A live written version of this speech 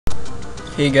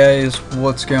Hey guys,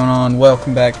 what's going on?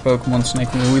 Welcome back to Pokemon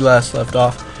Snakewood. Where we last left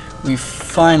off, we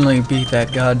finally beat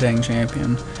that goddamn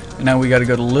champion. And now we gotta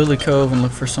go to Lilycove and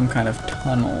look for some kind of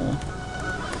tunnel.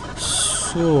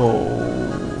 So,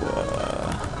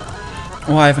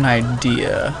 well, I have an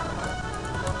idea.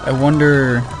 I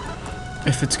wonder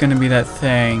if it's gonna be that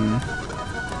thing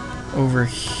over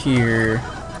here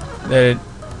that it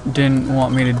didn't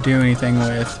want me to do anything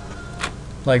with,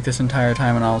 like this entire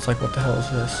time, and I was like, what the hell is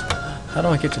this? How do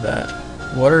I get to that?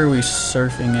 What are we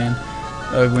surfing in?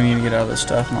 Oh, we need to get out of this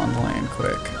stuff and on land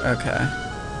quick. Okay.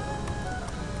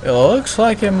 It looks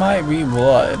like it might be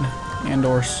blood. And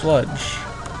or sludge.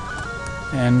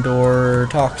 And or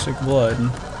toxic blood.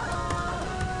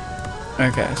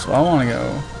 Okay, so I want to go.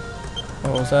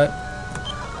 What was that?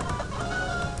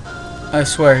 I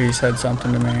swear he said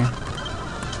something to me.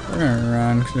 We're gonna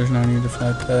run because there's no need to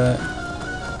fight that.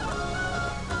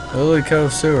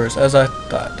 Lilycove Sewers, as I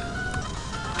thought.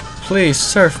 Please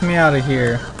surf me out of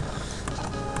here.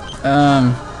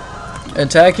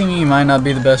 Attacking me might not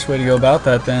be the best way to go about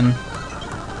that then.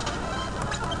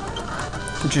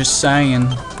 Just saying.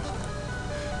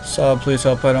 So please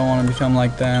help, I don't want to become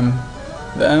like them.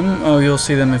 Them? Oh, you'll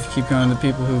see them if you keep going. The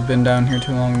people who've been down here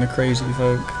too long, the crazy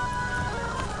folk.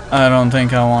 I don't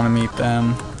think I want to meet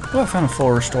them. Oh, I found a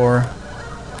full restore.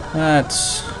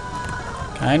 That's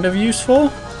kind of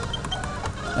useful.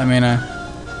 I mean,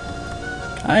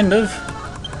 kind of.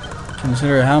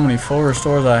 Consider how many full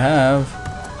restores I have.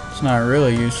 It's not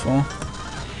really useful.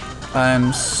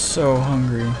 I'm so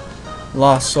hungry.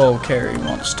 Lost Soul Carry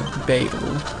wants to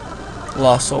battle.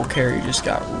 Lost Soul Carry just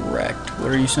got wrecked.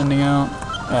 What are you sending out?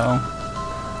 Uh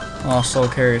oh. Lost Soul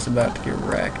Carry is about to get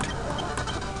wrecked.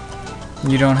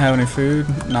 You don't have any food?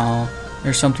 No.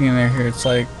 There's something in there here. It's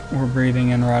like we're breathing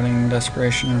in rotting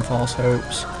desperation and false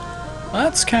hopes.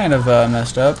 That's kind of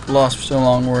messed up. Lost for so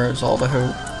long, where is all the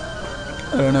hope?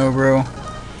 I don't know, bro.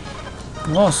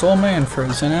 Lost Old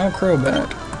Manfred, sent out Crobat.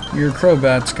 Your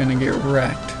Crobat's gonna get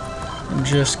wrecked. I'm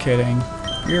just kidding.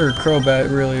 Your Crobat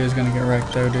really is gonna get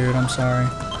wrecked though, dude. I'm sorry.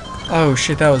 Oh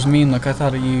shit, that was mean. Look, I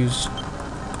thought it used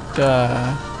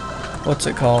what's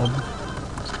it called?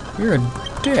 You're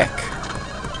a dick.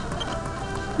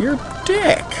 You're a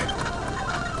dick.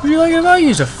 Would you like if I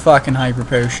use a fucking hyper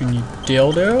potion, you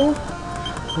dildo?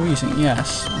 What are you saying?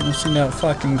 Yes. I'm gonna send out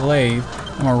fucking Glaive.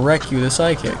 I'm gonna wreck you with a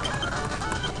psychic.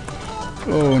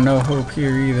 Oh, no hope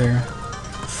here either.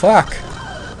 Fuck.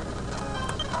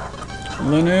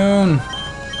 Lanoon.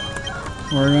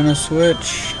 We're gonna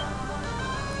switch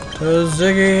to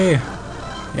Ziggy.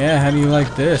 Yeah, how do you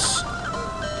like this?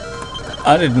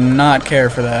 I did not care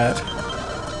for that.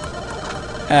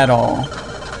 At all.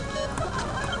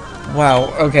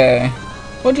 Wow, okay.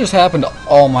 What just happened to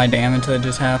all my damage that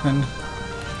just happened?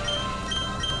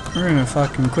 We're gonna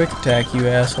fucking quick attack you,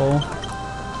 asshole.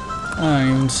 I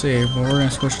don't even see, but we're gonna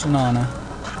switch to Nana.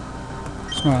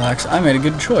 Snorlax. I made a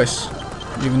good choice,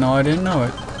 even though I didn't know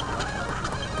it.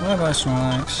 Bye-bye,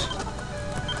 Snorlax.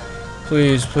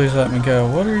 Please, please let me go.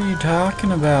 What are you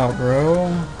talking about, bro?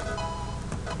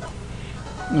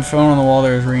 The phone on the wall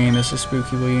there is ringing. This is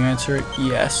spooky. Will you answer it?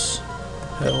 Yes.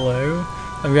 Hello?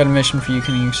 I've got a mission for you.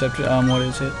 Can you accept it? What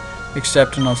is it?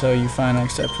 Accept and I'll tell you. Fine, I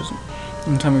accept it.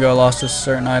 One time ago I lost a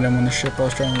certain item when the ship I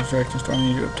was trying to direct and storm.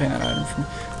 You need to obtain that item from me.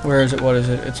 Where is it? What is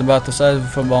it? It's about the size of a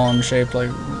football and shaped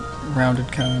like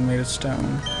rounded cone made of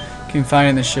stone. Can you find it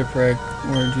in the shipwreck?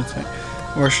 Where did you think?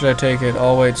 Where should I take it?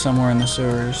 I'll wait somewhere in the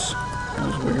sewers. That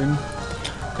was weird.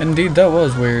 Indeed, that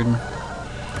was weird.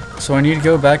 So I need to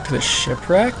go back to the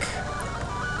shipwreck?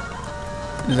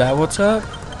 Is that what's up?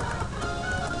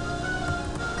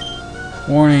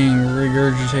 Warning,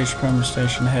 regurgitation pump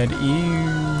station ahead.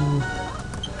 Ew.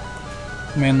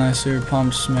 Mainline sewer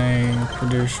pumps may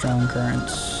produce strong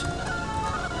currents.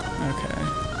 Okay.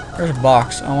 There's a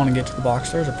box. I want to get to the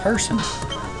box. There's a person.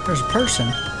 There's a person.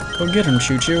 Go get him,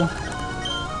 choo-choo.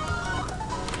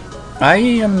 I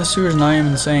am in the sewers and I am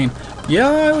insane. Yeah,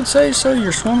 I would say so.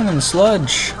 You're swimming in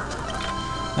sludge.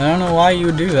 I don't know why you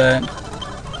would do that.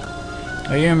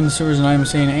 I am in the sewers and I am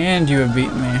insane, and you have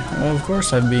beaten me. Well, of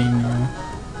course I've beaten you.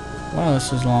 Wow,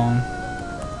 this is long.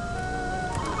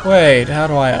 Wait, how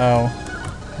do I... Oh.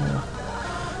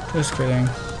 Just kidding.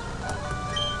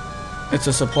 It's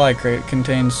a supply crate. It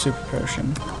contains super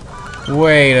potion.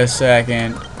 Wait a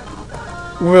second.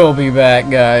 We'll be back,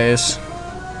 guys.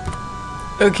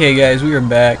 Okay, guys, we are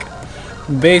back.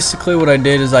 Basically, what I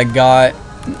did is I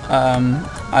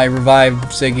revived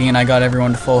Ziggy and I got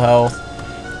everyone to full health.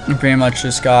 And pretty much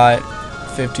just got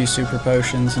 50 super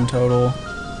potions in total.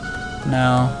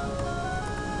 Now,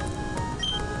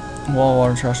 Wall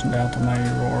water rushing down the mighty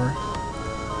roar.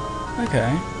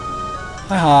 Okay.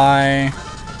 Hi.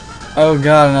 Oh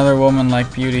god, another woman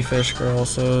like beauty fish girl.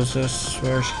 So is this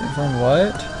where she came from?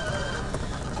 What?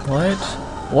 What?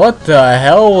 What the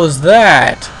hell was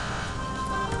that?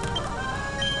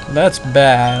 That's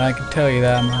bad, I can tell you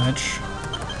that much.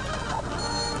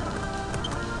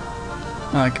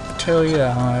 I can tell you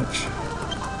that much.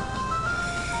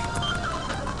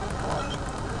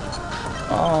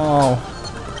 Oh.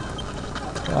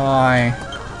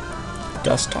 Die.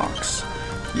 Dust tox.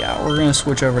 Yeah, we're gonna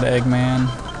switch over to Eggman.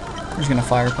 We're just gonna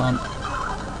fire pump.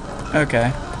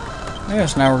 Okay. I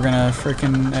guess now we're gonna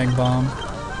freaking egg bomb.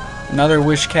 Another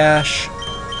wish cache.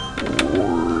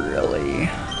 Really?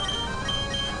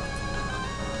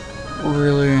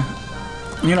 Really?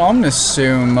 You know, I'm gonna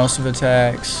assume most of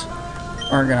attacks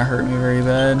aren't gonna hurt me very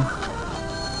bad.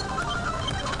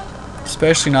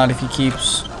 Especially not if he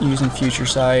keeps using Future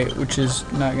Sight, which is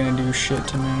not gonna do shit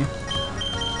to me.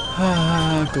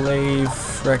 Glaive,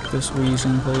 wreck this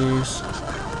Weezing, please.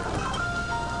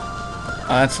 Oh,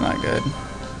 that's not good.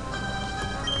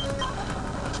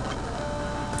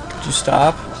 Could you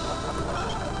stop?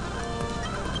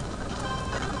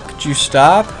 Could you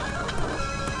stop?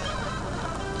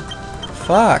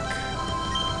 Fuck.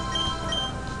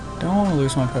 Don't want to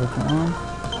lose my Pokemon.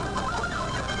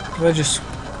 Do I just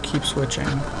keep switching?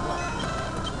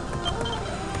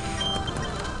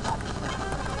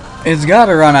 It's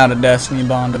gotta run out of Destiny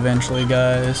Bond eventually,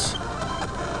 guys.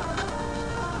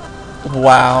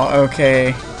 Wow,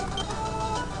 okay.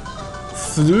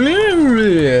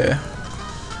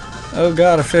 Oh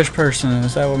god, a fish person.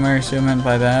 Is that what Mary Sue meant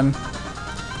by them?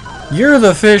 You're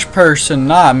the fish person,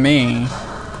 not me.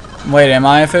 Wait, am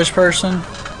I a fish person?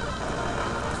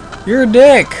 You're a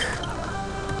dick.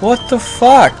 What the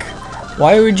fuck?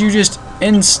 Why would you just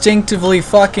instinctively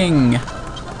fucking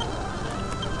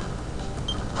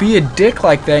be a dick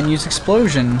like that and use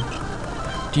explosion?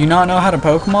 Do you not know how to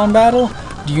Pokemon battle?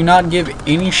 Do you not give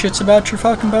any shits about your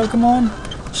fucking Pokemon?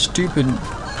 Stupid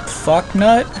fuck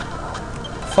nut.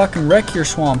 Fucking wreck your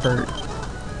Swampert.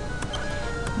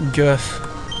 Guff.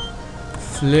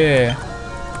 Flare.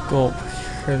 Gulp.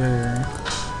 Critter.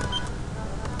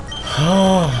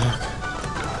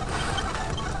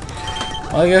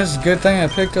 Well, I guess it's a good thing I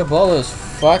picked up all those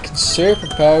fucking super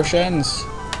potions.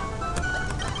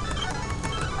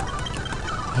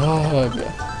 Ugh.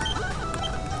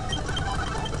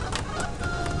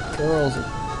 Girls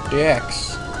are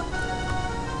dicks.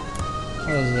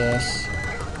 What is this?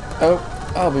 Oh,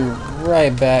 I'll be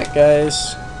right back,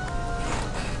 guys.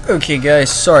 Okay, guys,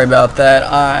 sorry about that.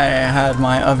 I had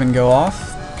my oven go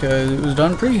off because it was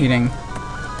done preheating.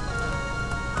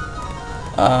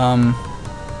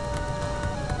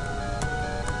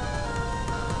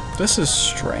 This is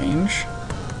strange.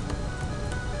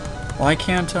 Why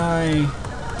can't I...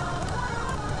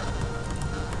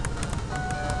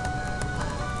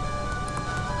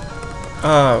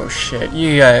 Oh shit,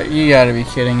 you gotta be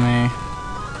kidding me.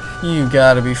 You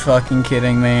gotta be fucking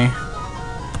kidding me.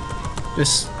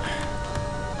 This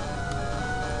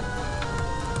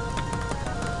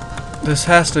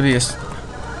has to be a...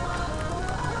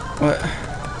 What?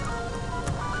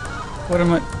 What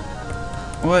am I...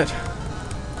 What?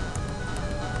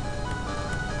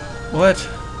 What?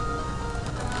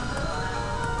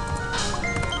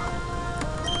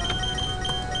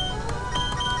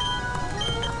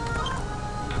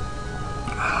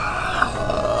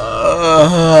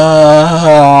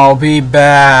 I'll be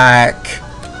back.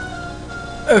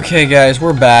 Okay, guys,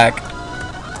 we're back.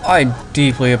 I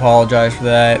deeply apologize for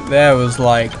that. That was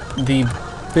like the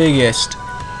biggest...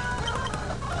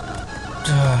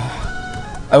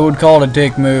 I would call it a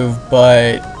dick move,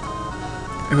 but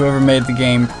whoever made the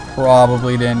game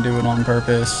probably didn't do it on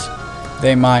purpose.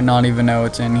 They might not even know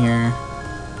it's in here.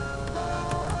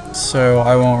 So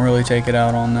I won't really take it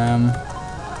out on them.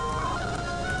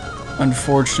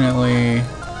 Unfortunately,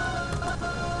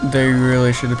 they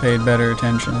really should have paid better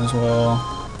attention as well.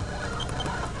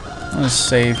 I'm gonna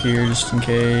save here just in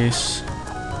case.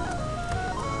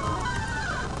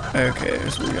 Okay,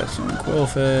 so we got some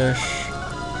quillfish.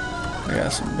 We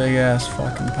got some big ass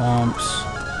fucking pumps.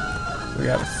 We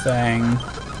got a thing.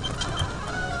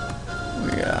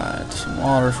 We got some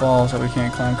waterfalls that we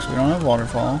can't climb because we don't have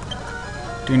waterfall.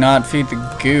 Do not feed the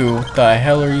goo. What the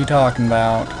hell are you talking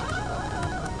about?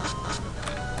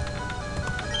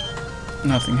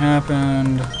 Nothing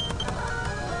happened.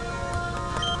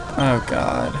 Oh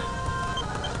god.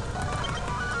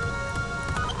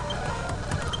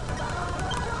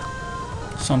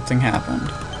 Something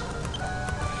happened.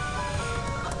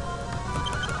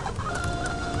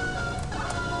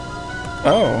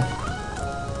 Oh.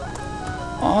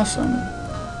 Awesome.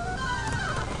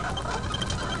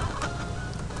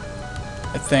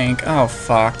 I think. Oh,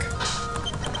 fuck.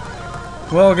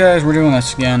 Well, guys, we're doing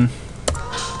this again.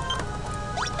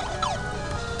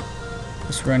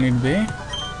 This where I need to be?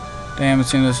 Damn, it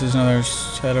seems this is another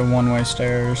set of one-way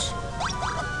stairs.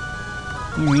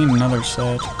 What do you mean another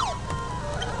set?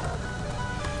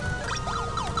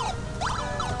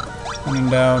 When in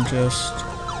doubt, just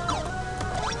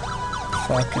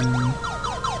fucking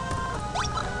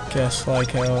guess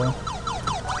like hell.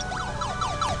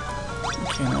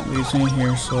 Okay, that leaves me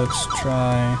here, so let's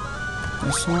try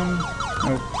this one.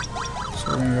 Nope.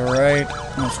 So we're gonna go right.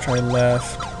 Let's try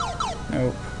left.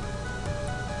 Nope.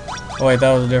 Oh wait,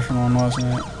 that was a different one, wasn't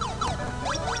it?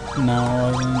 No,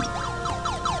 it wasn't.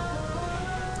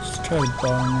 Let's try the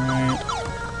bottom right.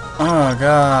 Oh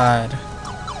god.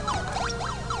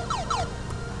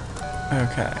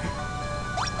 Okay.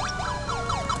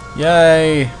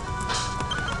 Yay!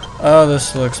 Oh,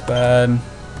 this looks bad.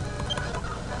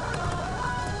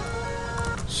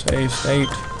 Save state.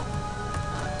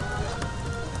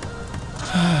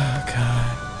 Oh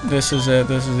god. This is it.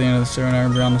 This is the end of the sewer.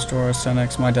 Never beyond the store.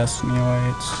 Senex, my destiny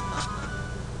awaits.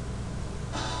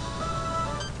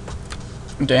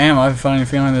 Damn, I have a funny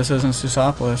feeling this isn't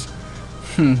Susopolis.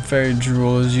 Very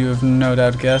drool, as you have no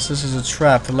doubt guessed. This is a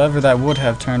trap. The lever that would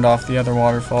have turned off the other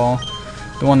waterfall,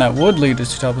 the one that would lead to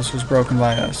Susopolis, was broken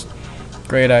by us.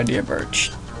 Great idea,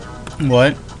 Birch.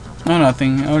 What? Oh,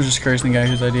 nothing. I was just cursing the guy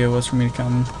whose idea was for me to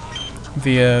come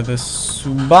via this.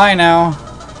 Bye now.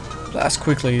 Blast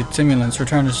quickly. Simulants,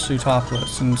 return to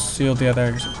Susopolis and seal the other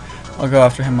exit. I'll go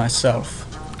after him myself.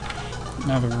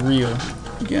 Now the real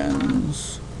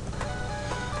begins.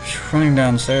 Running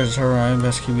downstairs is alright.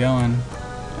 Best keep going.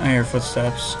 I hear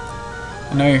footsteps.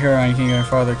 I know you're here, Orion. You can't go any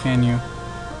farther, can you?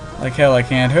 Like hell, I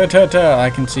can't. I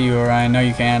can see you, Orion. No,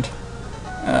 you can't.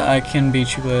 I can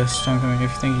beat you, Bliss. Don't come. If you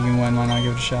think you can win, why not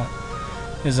give it a shot?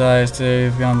 His eyes,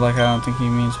 they've gone black. I don't think he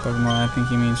means Pokemon. I think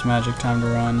he means magic. Time to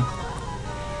run.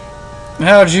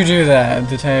 How'd you do that?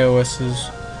 The Teovis is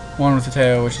one with the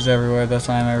Teo, which is everywhere. Thus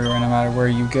I am everywhere, no matter where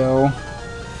you go.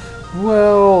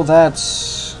 Well,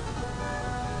 that's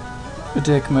a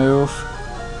dick move.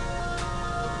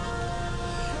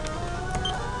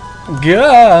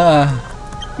 Gah!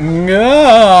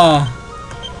 Gah!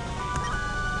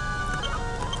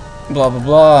 Blah blah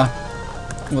blah.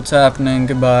 What's happening?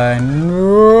 Goodbye.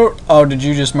 No. Oh, did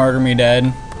you just murder me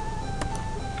dead?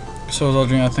 So was all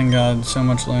dream. I thank God. So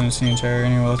much lunacy and terror.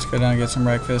 Anyway, let's go down and get some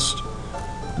breakfast.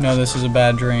 No, this is a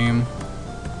bad dream.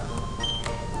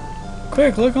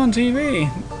 Quick, look on TV.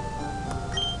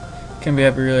 Can't be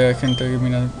happy, really. I couldn't give me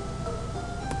nothing.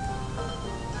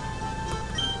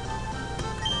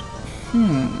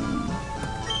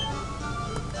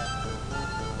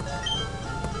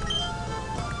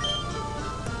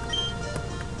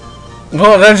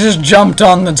 Well, that just jumped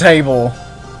on the table.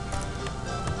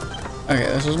 Okay,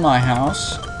 this is my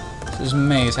house. This is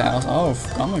May's house. Oh,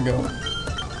 I'm gonna go.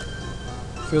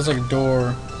 Feels like a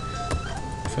door.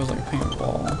 Feels like a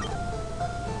paintball.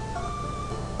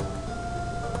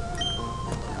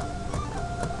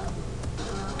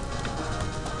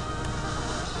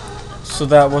 So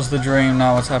that was the dream.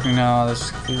 Now what's happening now? This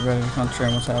is confused. Ready to concentrate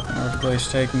on what's happening. Where did the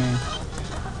place take me?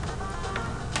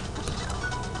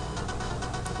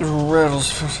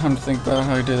 Riddles. Time to think about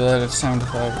how I did that. It's time to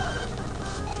fight.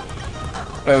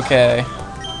 Okay.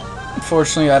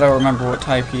 Unfortunately, I don't remember what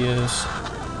type he is.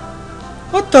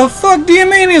 What the fuck do you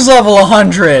mean he's level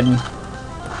 100?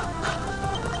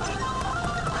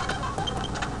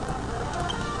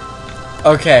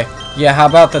 Okay. Yeah, how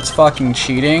about that's fucking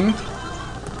cheating?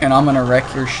 And I'm gonna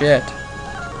wreck your shit.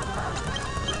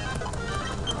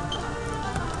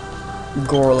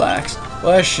 Gorlax.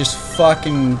 Well, that's just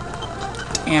fucking...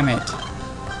 Damn it.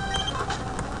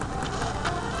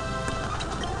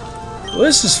 Well,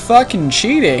 this is fucking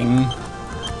cheating.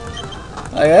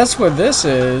 Like, that's what this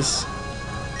is.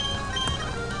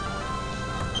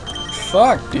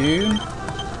 Fuck, dude.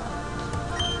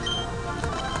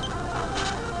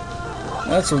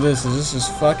 That's what this is. This is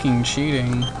fucking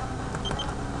cheating.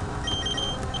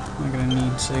 I'm gonna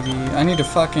need Siggy. I need to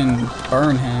fucking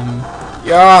burn him.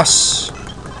 Yes!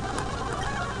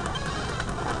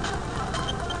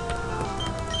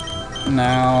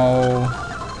 Now...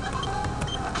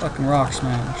 Fucking Rock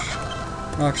Smash.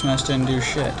 Rock Smash didn't do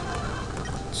shit.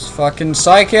 It's fucking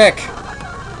Psychic!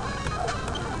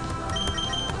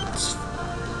 It's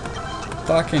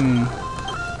fucking...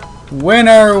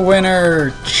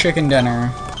 Winner, chicken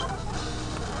dinner.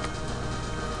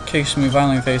 Kicks me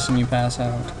violently in the face and you pass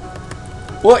out.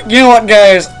 Well, you know what,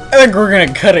 guys? I think we're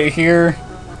gonna cut it here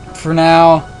for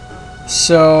now.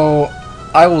 So,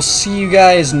 I will see you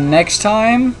guys next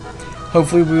time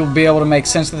Hopefully we will be able to make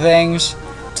sense of things.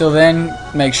 Till then,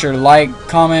 make sure to like,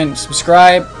 comment,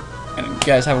 subscribe, and you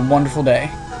guys have a wonderful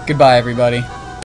day. Goodbye, everybody.